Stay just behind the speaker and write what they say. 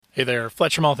Hey there,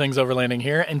 Fletch from All Things Overlanding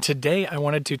here, and today I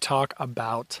wanted to talk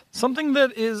about something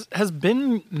that has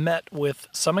been met with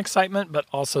some excitement, but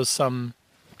also some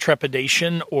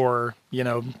trepidation, or,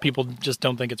 people just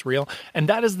don't think it's real, and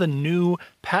that is the new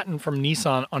patent from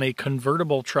Nissan on a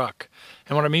convertible truck.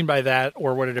 And what I mean by that,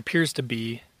 or what it appears to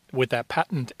be with that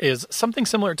patent, is something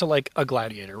similar to like a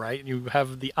Gladiator, right? You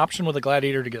have the option with a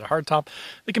Gladiator to get a hardtop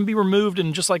that can be removed,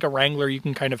 and just like a Wrangler, you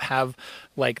can kind of have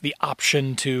like the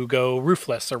option to go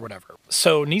roofless or whatever.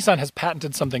 So Nissan has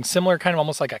patented something similar, kind of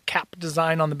almost like a cap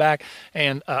design on the back,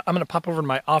 and I'm going to pop over to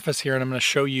my office here and I'm going to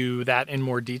show you that in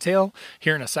more detail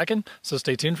here in a second, so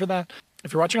stay tuned for that.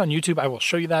 If you're watching on YouTube, I will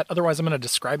show you that. Otherwise, I'm going to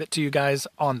describe it to you guys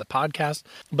on the podcast.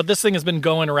 But this thing has been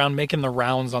going around making the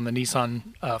rounds on the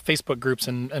Nissan Facebook groups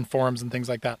and forums and things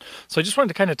like that. So I just wanted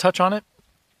to kind of touch on it.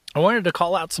 I wanted to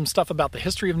call out some stuff about the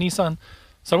history of Nissan.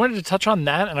 So I wanted to touch on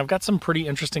that, and I've got some pretty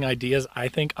interesting ideas, I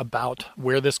think, about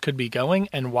where this could be going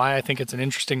and why I think it's an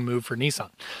interesting move for Nissan.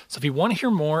 So if you want to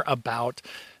hear more about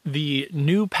the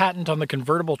new patent on the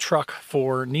convertible truck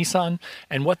for Nissan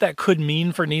and what that could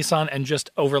mean for Nissan and just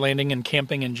overlanding and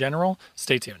camping in general,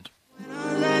 stay tuned.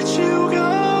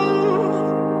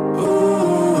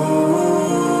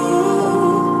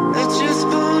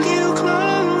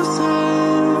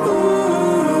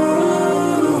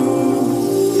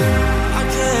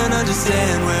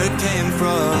 Understand where it came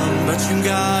from, but you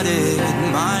got it,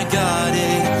 my got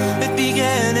it. It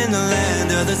began in the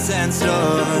land of the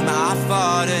sandstorm. I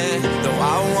fought it, though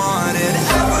I wanted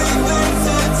everything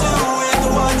to do with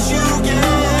what you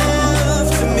give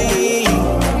to me.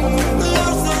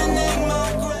 Loosening my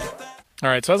grip. All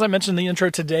right, so as I mentioned in the intro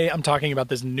today, I'm talking about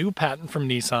this new patent from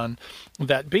Nissan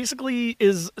that basically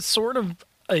is sort of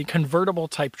a convertible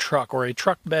type truck, or a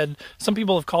truck bed. Some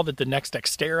people have called it the next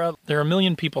Xterra. There are a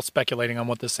million people speculating on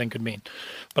what this thing could mean.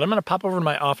 But I'm going to pop over to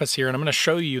my office here and I'm going to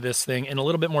show you this thing in a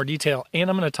little bit more detail, and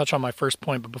I'm going to touch on my first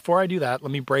point. But before I do that,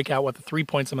 let me break out what the 3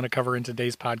 points I'm going to cover in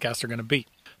today's podcast are going to be.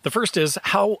 The first is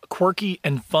how quirky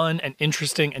and fun and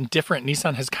interesting and different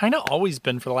Nissan has kind of always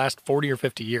been for the last 40 or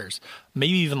 50 years,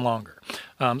 maybe even longer.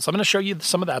 So I'm going to show you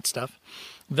some of that stuff.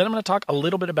 Then I'm going to talk a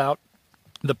little bit about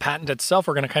the patent itself.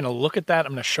 We're going to kind of look at that.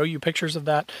 I'm going to show you pictures of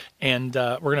that, and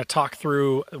we're going to talk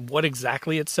through what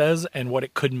exactly it says and what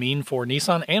it could mean for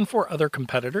Nissan and for other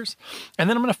competitors. And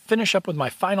then I'm going to finish up with my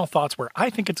final thoughts, where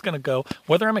I think it's going to go,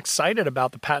 whether I'm excited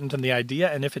about the patent and the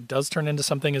idea, and if it does turn into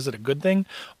something, is it a good thing?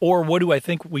 Or what do I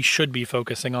think we should be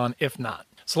focusing on if not?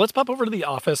 So let's pop over to the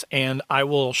office and I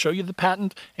will show you the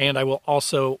patent, and I will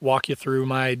also walk you through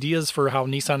my ideas for how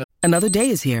Nissan. Another day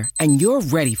is here, and you're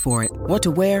ready for it. What to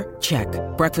wear? Check.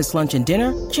 Breakfast, lunch, and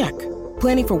dinner? Check.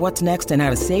 Planning for what's next and how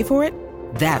to save for it?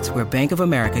 That's where Bank of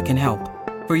America can help.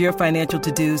 For your financial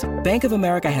to-dos, Bank of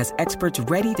America has experts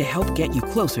ready to help get you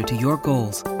closer to your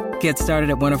goals. Get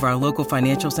started at one of our local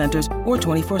financial centers or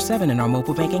 24/7 in our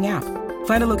mobile banking app.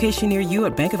 Find a location near you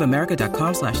at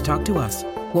bankofamerica.com/talktous.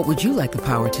 What would you like the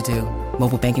power to do?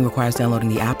 Mobile banking requires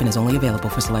downloading the app and is only available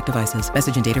for select devices.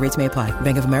 Message and data rates may apply.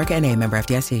 Bank of America N.A., member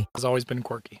FDIC. Has always been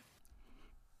quirky.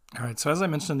 All right, so as I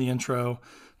mentioned in the intro,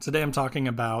 today I'm talking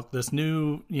about this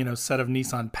new, set of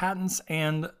Nissan patents,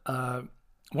 and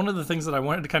one of the things that I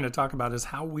wanted to kind of talk about is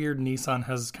how weird Nissan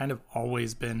has kind of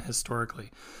always been historically.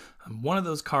 One of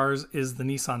those cars is the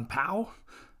Nissan POW.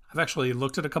 I've actually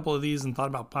looked at a couple of these and thought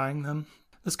about buying them.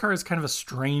 This car is kind of a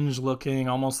strange looking,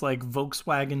 almost like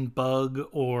Volkswagen Bug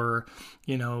or,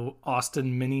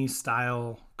 Austin Mini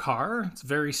style car. It's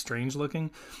very strange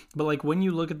looking. But like when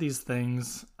you look at these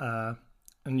things,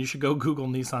 and you should go Google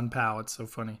Nissan POW, it's so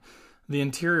funny. The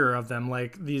interior of them,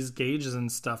 like these gauges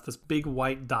and stuff, this big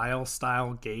white dial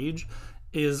style gauge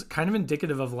is kind of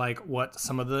indicative of like what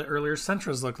some of the earlier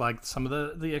Sentras look like, some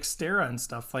of the Xterra and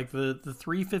stuff. Like the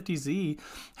 350Z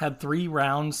had 3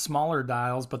 round, smaller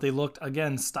dials, but they looked,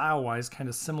 again, style-wise, kind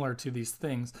of similar to these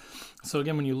things. So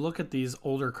again, when you look at these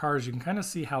older cars, you can kind of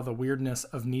see how the weirdness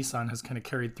of Nissan has kind of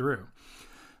carried through.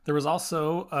 There was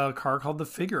also a car called the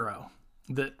Figaro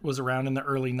that was around in the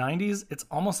early 90s. It's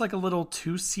almost like a little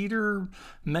 2-seater,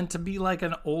 meant to be like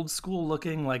an old school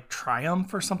looking like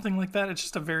Triumph or something like that. It's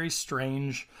just a very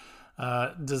strange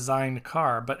designed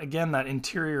car. But again, that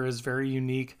interior is very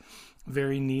unique,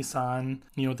 very Nissan,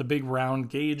 with the big round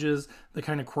gauges, the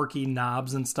kind of quirky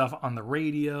knobs and stuff on the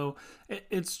radio.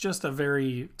 It's just a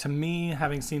very, to me,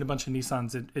 having seen a bunch of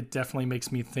Nissans, it definitely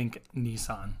makes me think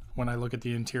Nissan when I look at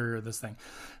the interior of this thing.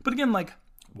 But again, like,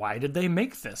 why did they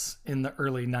make this in the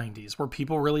early 90s? Were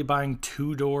people really buying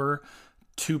 2-door,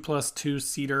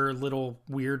 2+2-seater little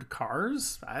weird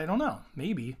cars? I don't know.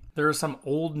 Maybe. There are some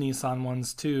old Nissan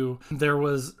ones too. There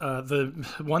was the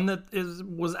one that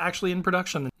was actually in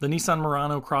production, the Nissan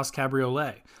Murano Cross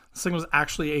Cabriolet. This thing was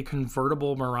actually a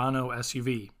convertible Murano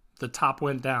SUV. The top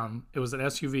went down. It was an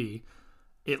SUV.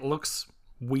 It looks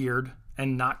weird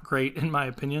and not great in my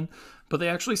opinion, but they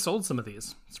actually sold some of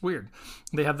these. It's weird.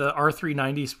 They have the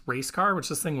R390 race car, which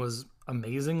this thing was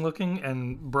amazing looking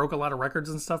and broke a lot of records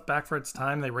and stuff back for its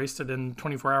time. They raced it in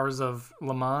 24 hours of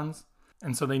Le Mans,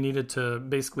 and so they needed to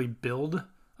basically build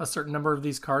a certain number of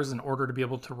these cars in order to be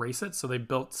able to race it. So they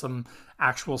built some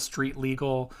actual street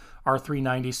legal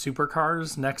R390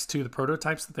 supercars next to the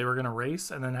prototypes that they were going to race,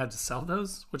 and then had to sell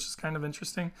those, which is kind of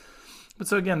interesting. But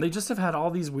so again, they just have had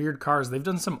all these weird cars. They've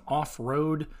done some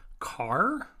off-road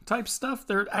car type stuff.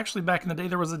 There actually, back in the day,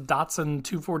 there was a Datsun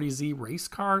 240Z race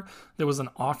car. There was an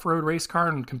off-road race car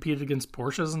and competed against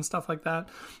Porsches and stuff like that.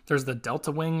 There's the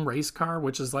Delta Wing race car,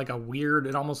 which is like a weird,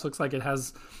 it almost looks like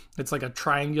it's like a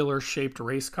triangular shaped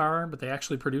race car, but they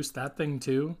actually produced that thing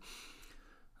too.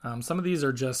 Some of these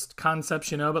are just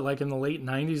concepts, but like in the late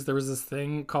 90s, there was this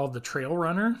thing called the Trail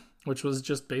Runner, which was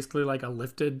just basically like a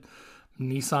lifted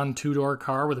Nissan two-door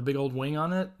car with a big old wing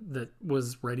on it that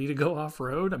was ready to go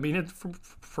off-road. I mean, it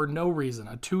for no reason.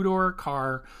 A two-door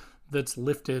car that's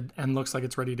lifted and looks like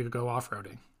it's ready to go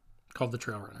off-roading, called the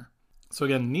Trail Runner. So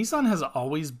again, Nissan has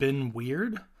always been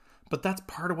weird, but that's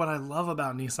part of what I love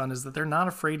about Nissan is that they're not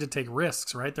afraid to take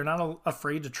risks, right? They're not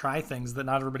afraid to try things that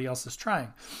not everybody else is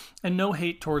trying. And no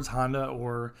hate towards Honda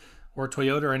or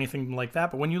Toyota or anything like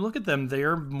that, but when you look at them,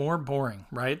 they're more boring,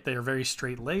 right? They are very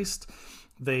straight-laced.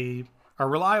 They are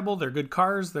reliable. They're good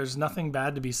cars. There's nothing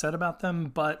bad to be said about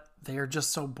them, but they are just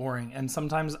so boring. And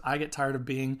sometimes I get tired of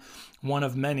being one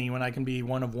of many when I can be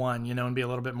one of one, and be a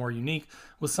little bit more unique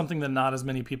with something that not as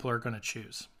many people are going to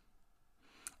choose.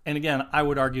 And again, I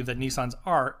would argue that Nissans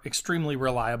are extremely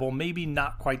reliable, maybe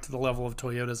not quite to the level of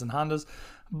Toyotas and Hondas,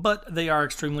 but they are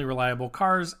extremely reliable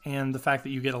cars. And the fact that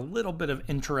you get a little bit of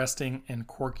interesting and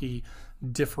quirky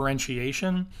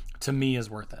differentiation, to me, is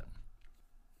worth it.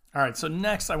 All right, so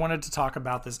next I wanted to talk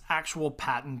about this actual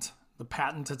patent, the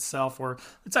patent itself, or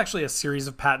it's actually a series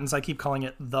of patents. I keep calling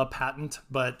it the patent,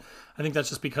 but I think that's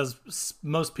just because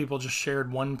most people just shared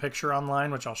one picture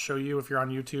online, which I'll show you if you're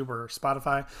on YouTube or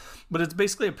Spotify. But it's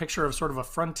basically a picture of sort of a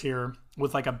Frontier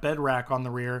with like a bed rack on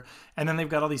the rear, and then they've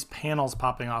got all these panels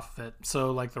popping off of it.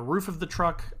 So like the roof of the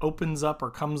truck opens up or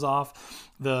comes off.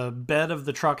 The bed of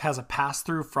the truck has a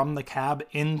pass-through from the cab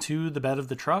into the bed of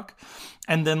the truck.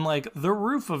 And then like the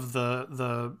roof of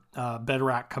the bed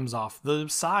rack comes off. The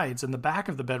sides and the back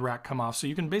of the bed rack come off. So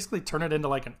you can basically turn it into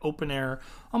like an open air,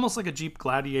 almost like a Jeep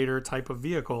Gladiator type of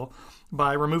vehicle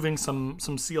by removing some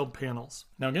sealed panels.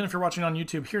 Now, again, if you're watching on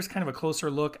YouTube, here's kind of a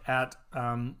closer look at,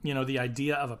 the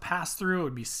idea of a pass-through. It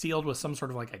would be sealed with some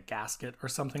sort of like a gasket or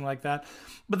something like that.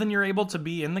 But then you're able to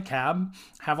be in the cab,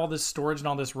 have all this storage and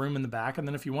all this room in the back. And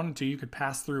then if you wanted to, you could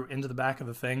pass through into the back of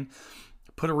the thing,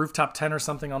 put a rooftop tent or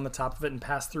something on the top of it and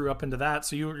pass through up into that.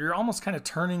 So you're almost kind of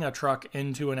turning a truck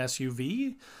into an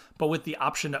SUV, but with the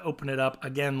option to open it up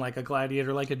again, like a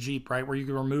Gladiator, like a Jeep, right? Where you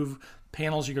can remove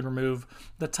panels, you can remove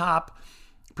the top.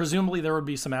 Presumably there would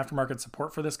be some aftermarket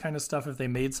support for this kind of stuff if they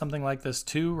made something like this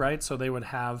too, right? So they would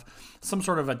have some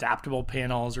sort of adaptable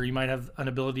panels, or you might have an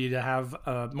ability to have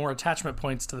more attachment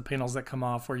points to the panels that come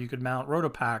off where you could mount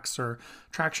rotopacks or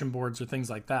traction boards or things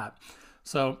like that.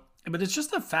 So, but it's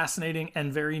just a fascinating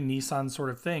and very Nissan sort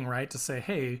of thing, right? To say,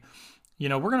 hey,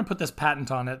 we're going to put this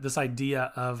patent on it, this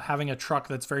idea of having a truck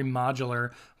that's very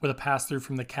modular with a pass-through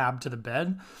from the cab to the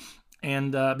bed.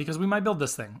 And because we might build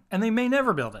this thing, and they may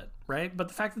never build it, right? But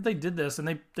the fact that they did this,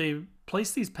 and they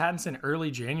placed these patents in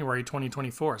early January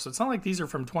 2024. So it's not like these are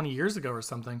from 20 years ago or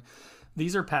something.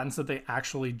 These are patents that they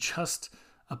actually just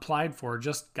applied for,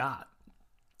 just got.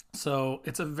 So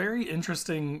it's a very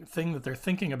interesting thing that they're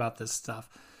thinking about this stuff.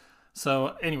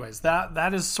 So anyways,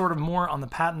 that is sort of more on the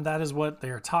patent. That is what they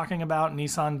are talking about.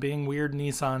 Nissan being weird.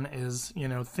 Nissan is,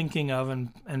 thinking of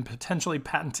and potentially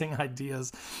patenting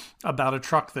ideas about a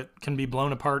truck that can be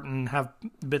blown apart and have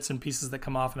bits and pieces that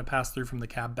come off and a pass through from the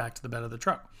cab back to the bed of the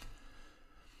truck.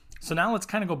 So now let's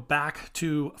kind of go back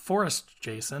to Forest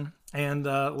Jason, and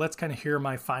let's kind of hear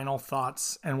my final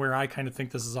thoughts and where I kind of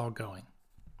think this is all going.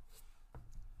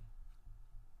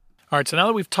 All right, so now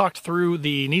that we've talked through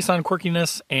the Nissan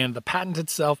quirkiness and the patent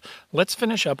itself, let's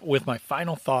finish up with my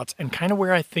final thoughts and kind of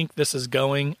where I think this is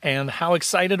going and how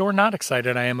excited or not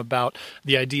excited I am about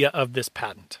the idea of this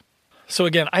patent. So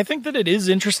again, I think that it is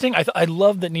interesting. I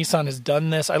love that Nissan has done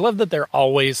this. I love that they're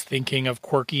always thinking of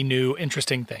quirky, new,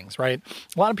 interesting things, right?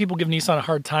 A lot of people give Nissan a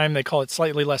hard time. They call it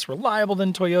slightly less reliable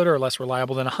than Toyota or less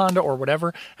reliable than a Honda or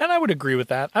whatever, and I would agree with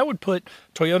that. I would put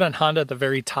Toyota and Honda at the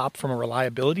very top from a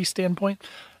reliability standpoint.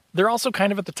 They're also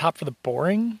kind of at the top for the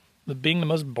boring being the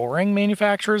most boring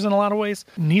manufacturers in a lot of ways.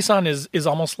 Nissan is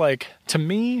almost like, to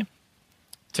me,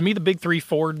 the big three,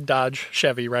 Ford, Dodge,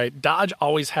 Chevy, right? Dodge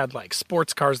always had like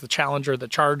sports cars, the Challenger, the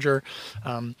Charger.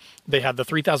 They had the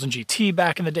 3000 GT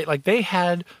back in the day. Like they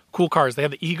had cool cars. They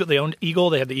had the Eagle, they owned Eagle,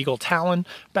 they had the Eagle Talon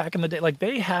back in the day. Like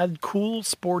they had cool,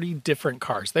 sporty, different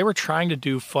cars. They were trying to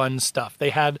do fun stuff. They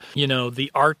had,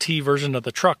 the RT version of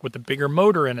the truck with the bigger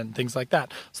motor in it and things like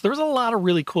that. So there was a lot of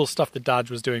really cool stuff that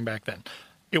Dodge was doing back then.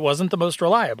 It wasn't the most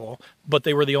reliable, but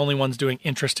they were the only ones doing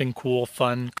interesting, cool,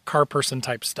 fun, car person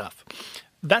type stuff.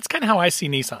 That's kind of how I see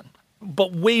Nissan,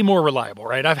 but way more reliable,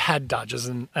 right? I've had Dodges,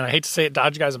 and I hate to say it,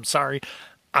 Dodge guys, I'm sorry.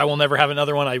 I will never have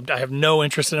another one. I have no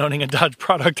interest in owning a Dodge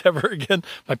product ever again.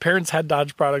 My parents had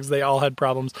Dodge products. They all had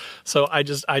problems. So I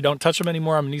don't touch them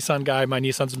anymore. I'm a Nissan guy. My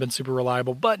Nissans have been super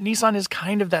reliable. But Nissan is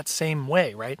kind of that same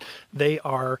way, right? They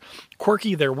are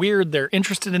quirky. They're weird. They're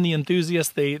interested in the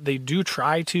enthusiast. They do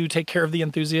try to take care of the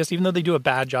enthusiast, even though they do a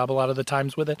bad job a lot of the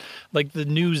times with it. Like the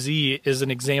new Z is an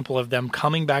example of them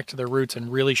coming back to their roots and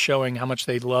really showing how much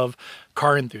they love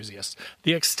car enthusiasts.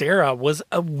 The Xterra was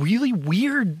a really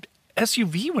weird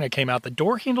SUV when it came out. The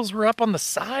door handles were up on the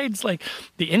sides, like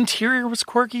the interior was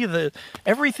quirky,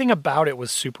 everything about it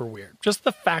was super weird. Just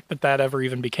the fact that ever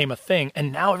even became a thing,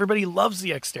 and now everybody loves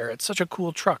the Xterra. It's such a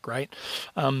cool truck, right?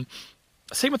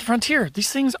 Same with the Frontier.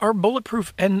 These things are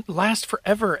bulletproof and last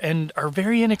forever and are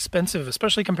very inexpensive,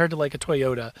 especially compared to like a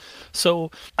Toyota.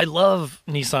 So I love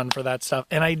Nissan for that stuff,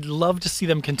 and I'd love to see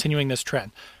them continuing this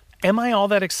trend. Am I all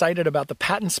that excited about the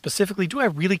patent specifically? Do I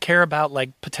really care about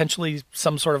like potentially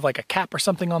some sort of like a cap or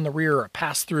something on the rear, or a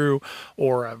pass-through,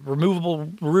 or a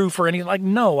removable roof or anything? Like,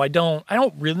 no, I don't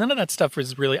really, none of that stuff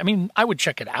is really, I mean, I would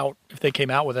check it out if they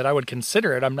came out with it. I would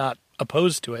consider it. I'm not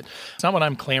opposed to it. It's not what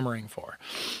I'm clamoring for.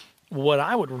 What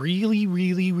I would really,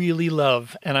 really, really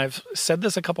love, and I've said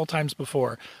this a couple times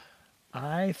before,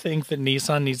 I think that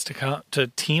Nissan needs to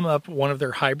team up one of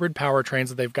their hybrid powertrains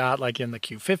that they've got, like in the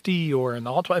Q50 or in the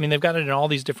Altima. I mean, they've got it in all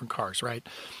these different cars, right?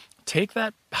 Take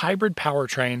that hybrid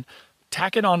powertrain,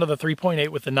 tack it onto the 3.8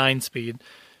 with the 9-speed,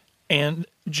 and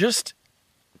just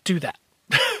do that.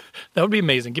 That would be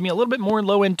amazing. Give me a little bit more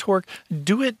low-end torque.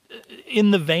 Do it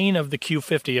in the vein of the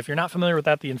Q50. If you're not familiar with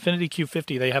that, the Infiniti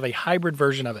Q50, they have a hybrid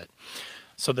version of it.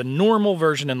 So the normal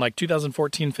version in like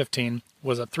 2014-15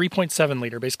 was a 3.7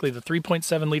 liter, basically the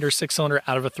 3.7 liter 6-cylinder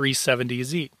out of a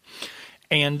 370Z.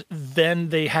 And then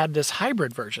they had this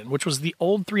hybrid version, which was the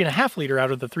old 3.5 liter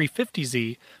out of the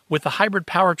 350Z with the hybrid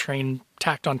powertrain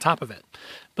tacked on top of it.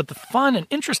 But the fun and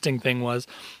interesting thing was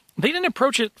they didn't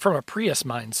approach it from a Prius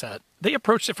mindset. They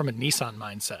approached it from a Nissan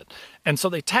mindset. And so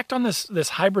they tacked on this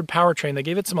hybrid powertrain. They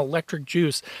gave it some electric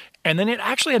juice. And then it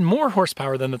actually had more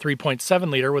horsepower than the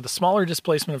 3.7 liter with a smaller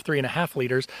displacement of 3.5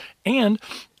 liters. And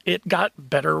it got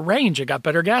better range. It got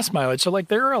better gas mileage. So like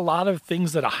there are a lot of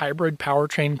things that a hybrid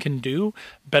powertrain can do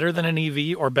better than an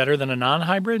EV or better than a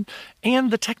non-hybrid.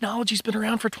 And the technology's been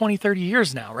around for 20, 30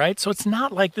 years now, right? So it's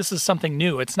not like this is something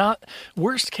new. It's not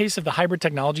worst case if the hybrid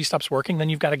technology stops working, then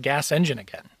you've got a gas engine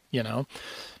again,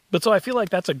 But so I feel like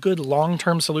that's a good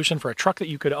long-term solution for a truck that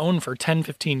you could own for 10,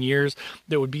 15 years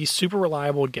that would be super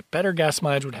reliable, would get better gas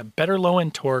mileage, would have better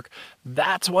low-end torque.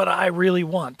 That's what I really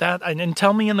want. And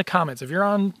tell me in the comments. If you're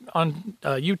on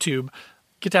YouTube,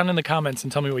 get down in the comments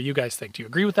and tell me what you guys think. Do you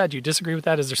agree with that? Do you disagree with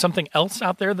that? Is there something else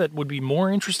out there that would be more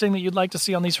interesting that you'd like to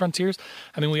see on these Frontiers?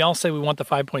 I mean, we all say we want the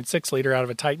 5.6 liter out of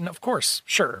a Titan. Of course,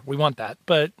 sure, we want that.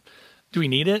 But do we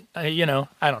need it? I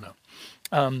don't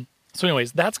know. So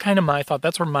anyways, that's kind of my thought.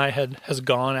 That's where my head has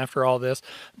gone after all this.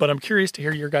 But I'm curious to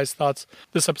hear your guys' thoughts.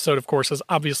 This episode, of course, has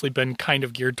obviously been kind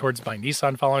of geared towards my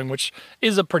Nissan following, which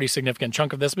is a pretty significant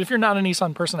chunk of this. But if you're not a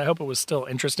Nissan person, I hope it was still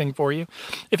interesting for you.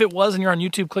 If it was and you're on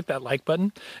YouTube, click that like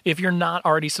button. If you're not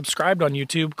already subscribed on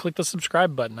YouTube, click the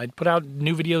subscribe button. I put out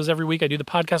new videos every week. I do the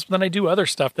podcast, but then I do other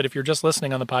stuff that if you're just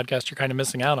listening on the podcast, you're kind of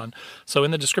missing out on. So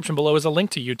in the description below is a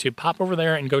link to YouTube. Pop over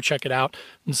there and go check it out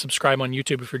and subscribe on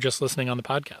YouTube if you're just listening on the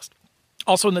podcast.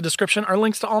 Also in the description are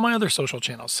links to all my other social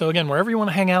channels. So again, wherever you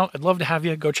want to hang out, I'd love to have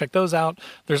you. Go check those out.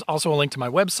 There's also a link to my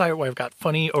website where I've got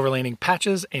funny overlanding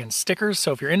patches and stickers.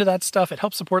 So if you're into that stuff, it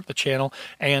helps support the channel.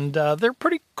 And they're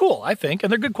pretty cool, I think,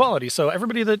 and they're good quality. So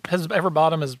everybody that has ever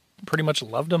bought them has pretty much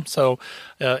loved them. So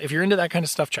if you're into that kind of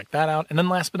stuff, check that out. And then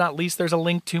last but not least, there's a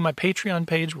link to my Patreon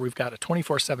page where we've got a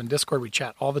 24/7 Discord. We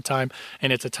chat all the time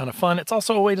and it's a ton of fun. It's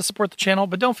also a way to support the channel,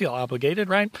 but don't feel obligated,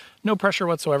 right? No pressure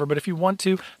whatsoever. But if you want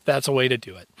to, that's a way to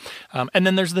do it. And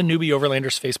then there's the Newbie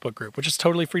Overlanders Facebook group, which is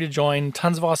totally free to join.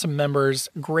 Tons of awesome members.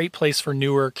 Great place for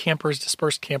newer campers,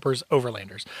 dispersed campers,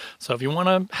 overlanders. So if you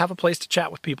want to have a place to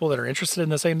chat with people that are interested in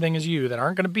the same thing as you, that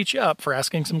aren't going to beat you up for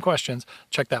asking some questions,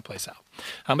 check that place out.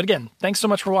 But again, thanks so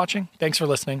much for watching. Thanks for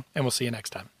listening, and we'll see you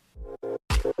next time.